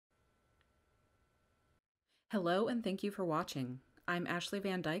Hello and thank you for watching. I'm Ashley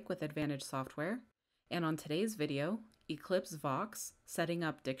Van Dyke with Advantage Software, and on today's video, Eclipse Vox, setting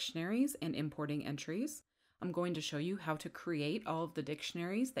up dictionaries and importing entries, I'm going to show you how to create all of the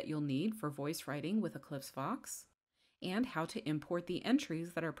dictionaries that you'll need for voice writing with Eclipse Vox, and how to import the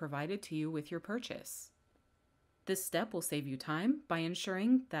entries that are provided to you with your purchase. This step will save you time by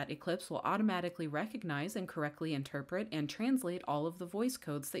ensuring that Eclipse will automatically recognize and correctly interpret and translate all of the voice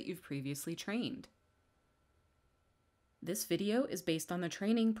codes that you've previously trained. This video is based on the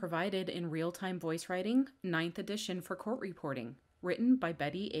training provided in Realtime Voice Writing, 9th edition for court reporting, written by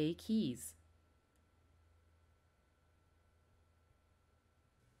Bettye A. Keys.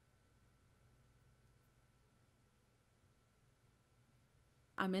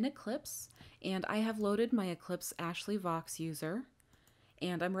 I'm in Eclipse, and I have loaded my Eclipse Ashley Vox user,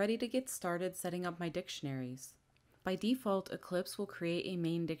 and I'm ready to get started setting up my dictionaries. By default, Eclipse will create a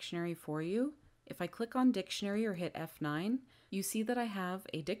main dictionary for you. If I click on Dictionary or hit F9, you see that I have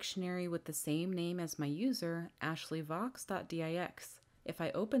a dictionary with the same name as my user, ashleyvox.dix. If I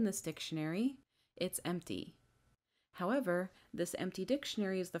open this dictionary, it's empty. However, this empty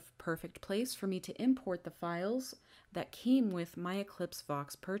dictionary is the perfect place for me to import the files that came with my Eclipse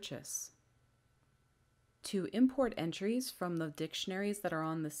Vox purchase. To import entries from the dictionaries that are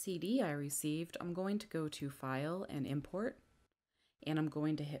on the CD I received, I'm going to go to File and Import, and I'm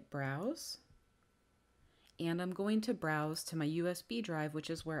going to hit Browse. And I'm going to browse to my USB drive, which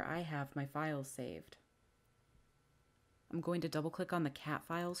is where I have my files saved. I'm going to double click on the cat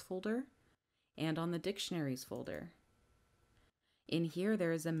files folder and on the dictionaries folder. In here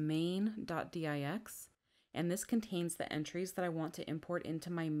there is a main.dix, and this contains the entries that I want to import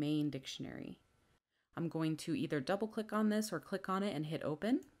into my main dictionary. I'm going to either double click on this or click on it and hit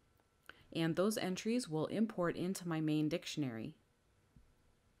open, and those entries will import into my main dictionary.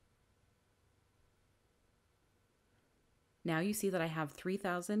 Now you see that I have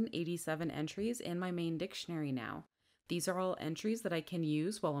 3,087 entries in my main dictionary now. These are all entries that I can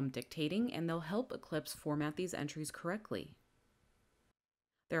use while I'm dictating, and they'll help Eclipse format these entries correctly.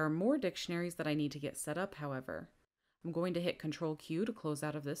 There are more dictionaries that I need to get set up, however. I'm going to hit Control-Q to close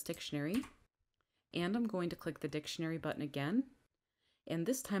out of this dictionary, and I'm going to click the dictionary button again, and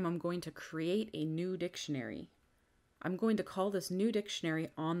this time I'm going to create a new dictionary. I'm going to call this new dictionary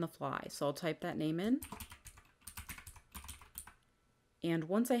On the Fly, so I'll type that name in. And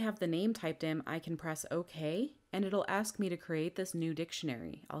once I have the name typed in, I can press OK, and it'll ask me to create this new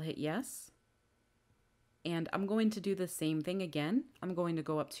dictionary. I'll hit yes. And I'm going to do the same thing again. I'm going to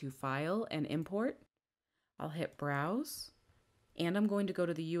go up to File and Import. I'll hit Browse, and I'm going to go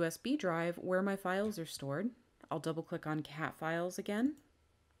to the USB drive where my files are stored. I'll double click on Cat Files again,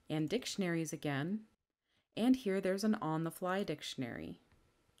 and Dictionaries again, and here there's an On the Fly dictionary.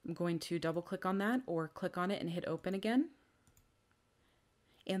 I'm going to double click on that or click on it and hit Open again.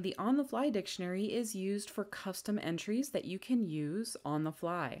 And the On the Fly dictionary is used for custom entries that you can use on the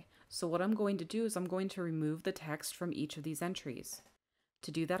fly. So what I'm going to do is I'm going to remove the text from each of these entries.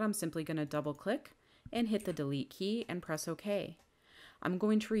 To do that, I'm simply going to double click and hit the delete key and press OK. I'm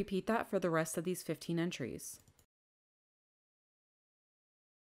going to repeat that for the rest of these 15 entries.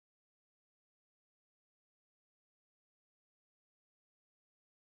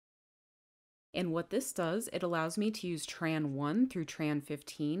 And what this does, it allows me to use Tran 1 through Tran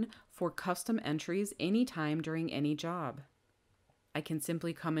 15 for custom entries anytime during any job. I can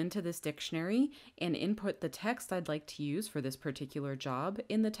simply come into this dictionary and input the text I'd like to use for this particular job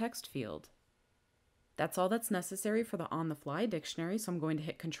in the text field. That's all that's necessary for the On the Fly dictionary, so I'm going to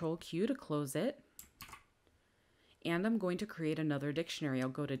hit Control-Q to close it. And I'm going to create another dictionary. I'll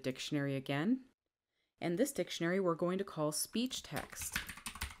go to Dictionary again. And this dictionary we're going to call Speech Text.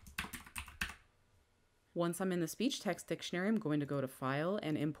 Once I'm in the speech text dictionary, I'm going to go to File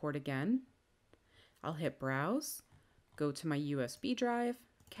and Import again. I'll hit Browse, go to my USB drive,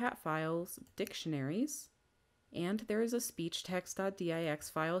 Cat Files, Dictionaries, and there is a speechtext.dix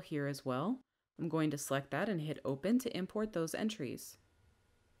file here as well. I'm going to select that and hit Open to import those entries.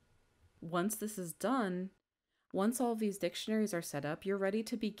 Once this is done, once all of these dictionaries are set up, you're ready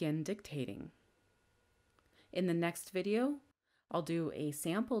to begin dictating. In the next video, I'll do a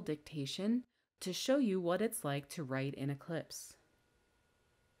sample dictation to show you what it's like to write in Eclipse.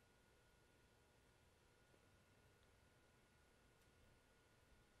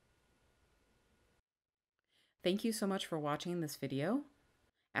 Thank you so much for watching this video.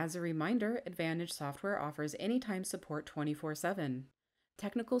 As a reminder, Advantage Software offers anytime support 24/7.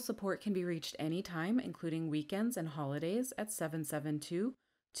 Technical support can be reached anytime, including weekends and holidays at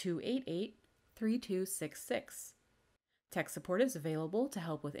 772-288-3266. Tech support is available to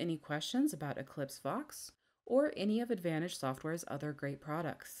help with any questions about Eclipse Vox or any of Advantage Software's other great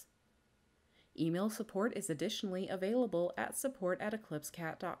products. Email support is additionally available at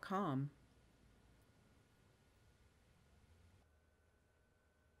support@eclipsecat.com.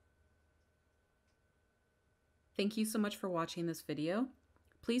 Thank you so much for watching this video.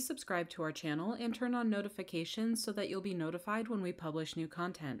 Please subscribe to our channel and turn on notifications so that you'll be notified when we publish new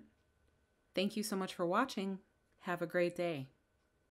content. Thank you so much for watching. Have a great day.